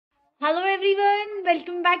Hello everyone,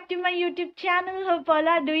 welcome back to my YouTube channel. Hope all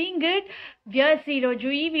are doing good. Viewers, ఈరోజు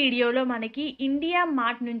ఈ వీడియోలో మనకి India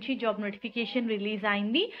mart నుంచి job notification release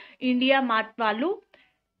అయింది. India mart వాళ్ళు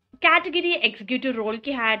కేటగిరీ ఎగ్జిక్యూటివ్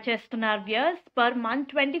రోల్కి హైర్ చేస్తున్నారు. వ్యూయర్స్, పర్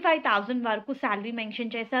మంత్ 25,000 వరకు శాలరీ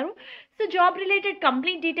మెన్షన్ చేశారు. So job related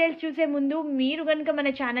complete details చూసే ముందు మీరు కనుక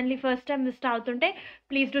మన ఛానల్ని ఫస్ట్ టైం విజిట్ అవుతుంటే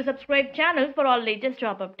please do subscribe channel for all latest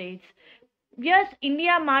job updates. Viewers,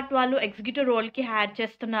 India mart వాళ్ళు ఎగ్జిక్యూటివ్ రోల్కి హైర్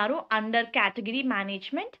చేస్తున్నారు అండర్ కేటగిరీ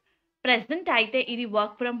మేనేజ్మెంట్. ప్రెసెంట్ అయితే ఇది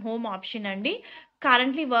వర్క్ ఫ్రమ్ హోమ్ ఆప్షన్ అండి.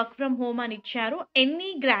 కరెంట్లీ వర్క్ ఫ్రమ్ హోమ్ అని ఇచ్చారు.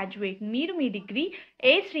 ఎనీ గ్రాడ్యుయేట్, మీరు మీ డిగ్రీ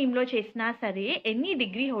ఏ స్ట్రీమ్లో చేసినా సరే any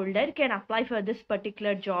degree holder can apply for this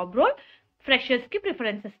particular job role. ఫ్రెషర్స్కి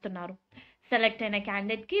preference ఇస్తున్నారు. సెలెక్ట్ అయిన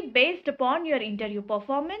క్యాండిడేట్కి based upon your interview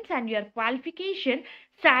performance and your qualification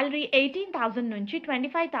salary 18,000 నుంచి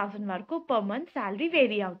 25,000 వరకు పర్ మంత్ శాలరీ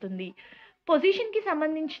వేరీ అవుతుంది. పొజిషన్కి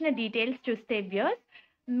సంబంధించిన డీటెయిల్స్ చూస్తే వ్యూయర్స్,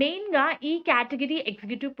 మెయిన్గా ఈ కేటగిరీ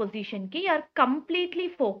ఎగ్జిక్యూటివ్ పొజిషన్కి are completely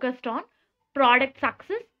focused on product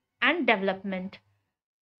success and development.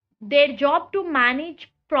 Their job to manage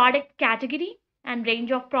product category and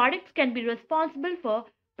range of products can be responsible for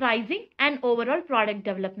pricing and overall product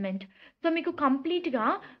development. So మీకు కంప్లీట్గా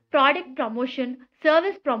product promotion,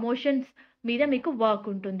 service promotions మీద మీకు work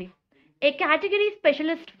ఉంటుంది. ఏ category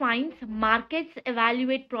specialist finds markets,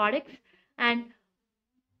 evaluate products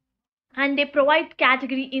and they provide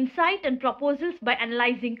category insight and proposals by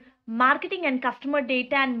analyzing marketing and customer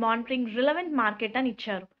data and monitoring relevant market and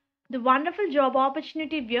icharu. The wonderful job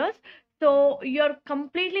opportunity, viewers. So you're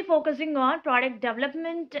completely focusing on product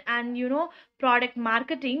development and product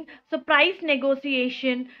marketing. So price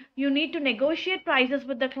negotiation, you need to negotiate prices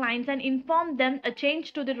with the clients and inform them a change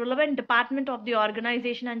to the relevant department of the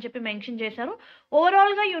organization and చెప్పి mention చేశారు.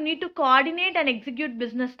 Overall గా you need to coordinate and execute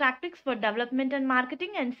business tactics for development and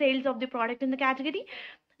marketing and sales of the product in the category,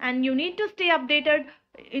 and you need to stay updated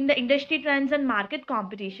in the industry trends and market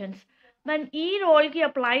competitions. మన ఈ రోల్కి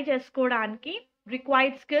apply చేసుకోవడానికి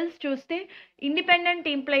required skills చూస్తే independent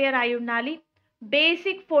team player అయి ఉండాలి.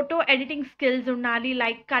 Basic photo editing skills ఉండాలి,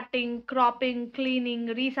 like cutting, cropping, cleaning,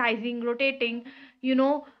 resizing, rotating,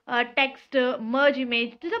 text, merge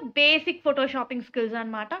image, the basic ఫోటోషాపింగ్ skills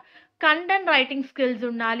అనమాట. Content writing skills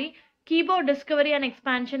ఉండాలి. కీబోర్డ్ డిస్కవరీ అండ్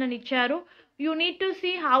ఎక్స్పాన్షన్ అని ఇచ్చారు. You need to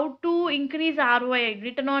see how to increase ROI,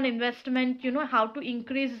 return on investment, how to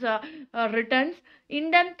increase returns.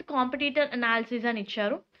 In-depth competitor analysis అని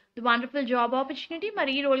ఇచ్చారు. The wonderful job opportunity.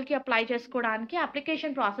 మరి ఈ రోల్కి apply చేసుకోవడానికి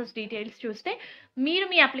అప్లికేషన్ ప్రాసెస్ డీటెయిల్స్ చూస్తే, మీరు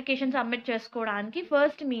మీ అప్లికేషన్ సబ్మిట్ చేసుకోవడానికి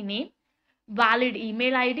first me name, valid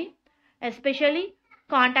email ID, especially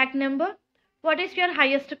contact number, what is your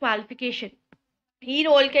highest qualification. ఈ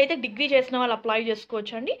రోల్కి అయితే డిగ్రీ చేసిన వాళ్ళు అప్లై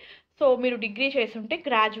చేసుకోవచ్చు అండి. సో మీరు డిగ్రీ చేస్తుంటే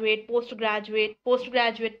graduate, post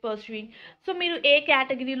graduate pursuing. So మీరు ఏ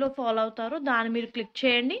కేటగిరీలో ఫాలో అవుతారో దాన్ని మీరు క్లిక్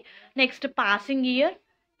చేయండి. Next passing year,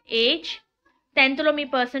 age, 10th మీ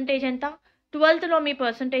పర్సంటేజ్ ఎంత, 12th మీ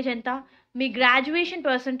పర్సంటేజ్ ఎంత, మీ గ్రాడ్యుయేషన్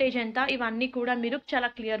పర్సంటేజ్ ఎంత, ఇవన్నీ కూడా మీరు చాలా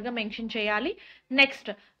క్లియర్గా మెన్షన్ చేయాలి.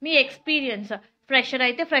 నెక్స్ట్ మీ ఎక్స్పీరియన్స్, ఫ్రెషర్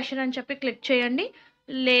అయితే ఫ్రెషర్ అని చెప్పి క్లిక్ చేయండి.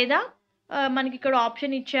 లేదా మనకి ఇక్కడ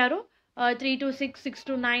ఆప్షన్ ఇచ్చారు 3 to 6, 6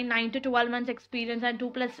 to 9, 9 to 12 months experience and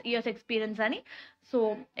 2+ years experience అని. సో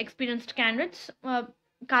ఎక్స్పీరియన్స్డ్ క్యాండిడేట్స్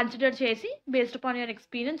కన్సిడర్ చేసి బేస్డ్ అపాన్ యువర్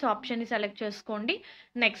ఎక్స్పీరియన్స్ ఆప్షన్ని సెలెక్ట్ చేసుకోండి.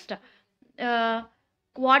 Next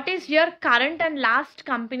what is your current and last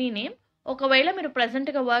company name. ఒకవేళ మీరు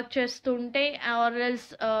ప్రజెంట్గా వర్క్ చేస్తుంటే or else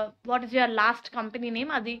what is your last company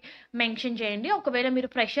name అది mention చేయండి. ఒకవేళ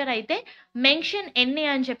మీరు ఫ్రెషర్ అయితే మెన్షన్ ఎన్ఏ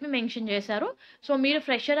అని చెప్పి మెన్షన్ చేశారు. సో మీరు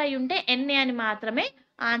ఫ్రెషర్ అయి ఉంటే ఎన్ఏ అని మాత్రమే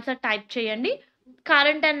ఆన్సర్ టైప్ చేయండి.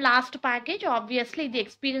 Current and last package obviously ఇది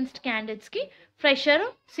ఎక్స్పీరియన్స్డ్ క్యాండిడేట్స్కి. ఫ్రెషర్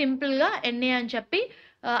సింపుల్గా ఎన్ఏ అని చెప్పి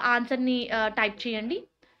ఆన్సర్ని టైప్ చేయండి.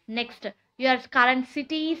 Next your current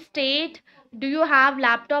city, state, do you have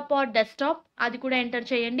laptop or desktop అది కూడా ఎంటర్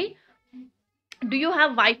చేయండి. Do you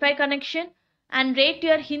have wifi connection and rate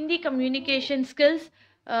your Hindi communication skills.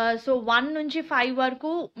 So 1 నుంచి 5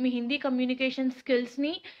 వరకు మీ హిందీ కమ్యూనికేషన్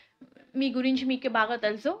స్కిల్స్ని మీ గురించి మీకే బాగా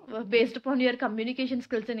తెలుసు. Based upon your communication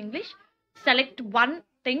skills in English select one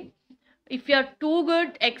thing. If you are too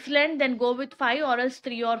good, excellent, then go with 5 or else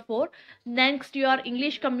 3 or 4. Next your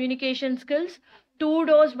English communication skills, 2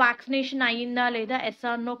 dose vaccination అయ్యిందా లేదా, yes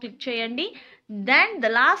are no click చేయండి. Then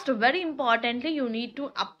the last very importantly you need to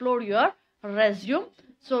upload your resume.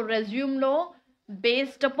 So రెజ్యూమ్లో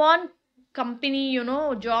based upon company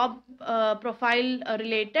job profile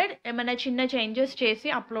related ఏమైనా చిన్న changes చేసి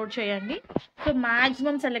upload చేయండి. So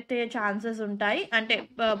maximum select అయ్యే chances ఉంటాయి, అంటే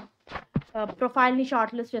ప్రొఫైల్ని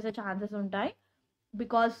షార్ట్ లిస్ట్ చేసే ఛాన్సెస్ ఉంటాయి.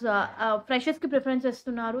 బికాస్ ఫ్రెషర్స్కి ప్రిఫరెన్స్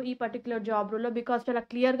ఇస్తున్నారు ఈ పర్టికులర్ జాబ్ రోల్లో. బికాస్ చాలా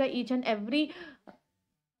క్లియర్గా ఈచ్ అండ్ ఎవ్రీ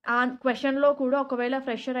క్వెషన్‌లో కూడా ఒకవేళ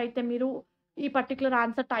ఫ్రెషర్ అయితే మీరు ఈ పర్టిక్యులర్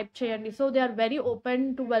ఆన్సర్ టైప్ చేయండి. So, they are very open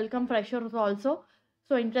to welcome freshers also.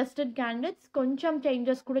 So, interested candidates కొంచెం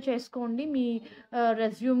చేంజెస్ కూడా చేసుకోండి మీ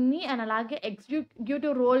రెజ్యూమ్‌ని. అండ్ అలాగే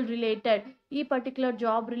ఎగ్జిక్యూటివ్ రోల్ రిలేటెడ్ ఈ పర్టిక్యులర్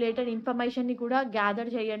జాబ్ రిలేటెడ్ ఇన్ఫర్మేషన్‌ని కూడా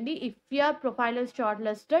గ్యాదర్ చేయండి. If your profile is short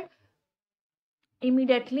listed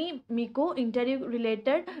immediately మీకు ఇంటర్వ్యూ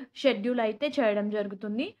రిలేటెడ్ షెడ్యూల్ అయితే చేయడం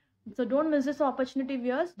జరుగుతుంది. So, don't miss this opportunity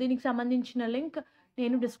viewers. దీనికి సంబంధించిన లింక్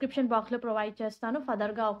నేను డిస్క్రిప్షన్ బాక్స్‌లో ప్రొవైడ్ చేస్తాను.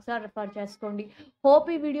 ఫర్దర్‌గా ఒకసారి రిఫర్ చేసుకోండి. హోప్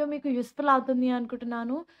ఈ వీడియో మీకు యూస్‌ఫుల్ అవుతుంది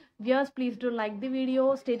అనుకుంటున్నాను. Viewers, please do like the video,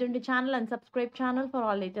 stay tuned to channel and subscribe channel for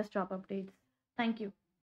all latest job updates. Thank you.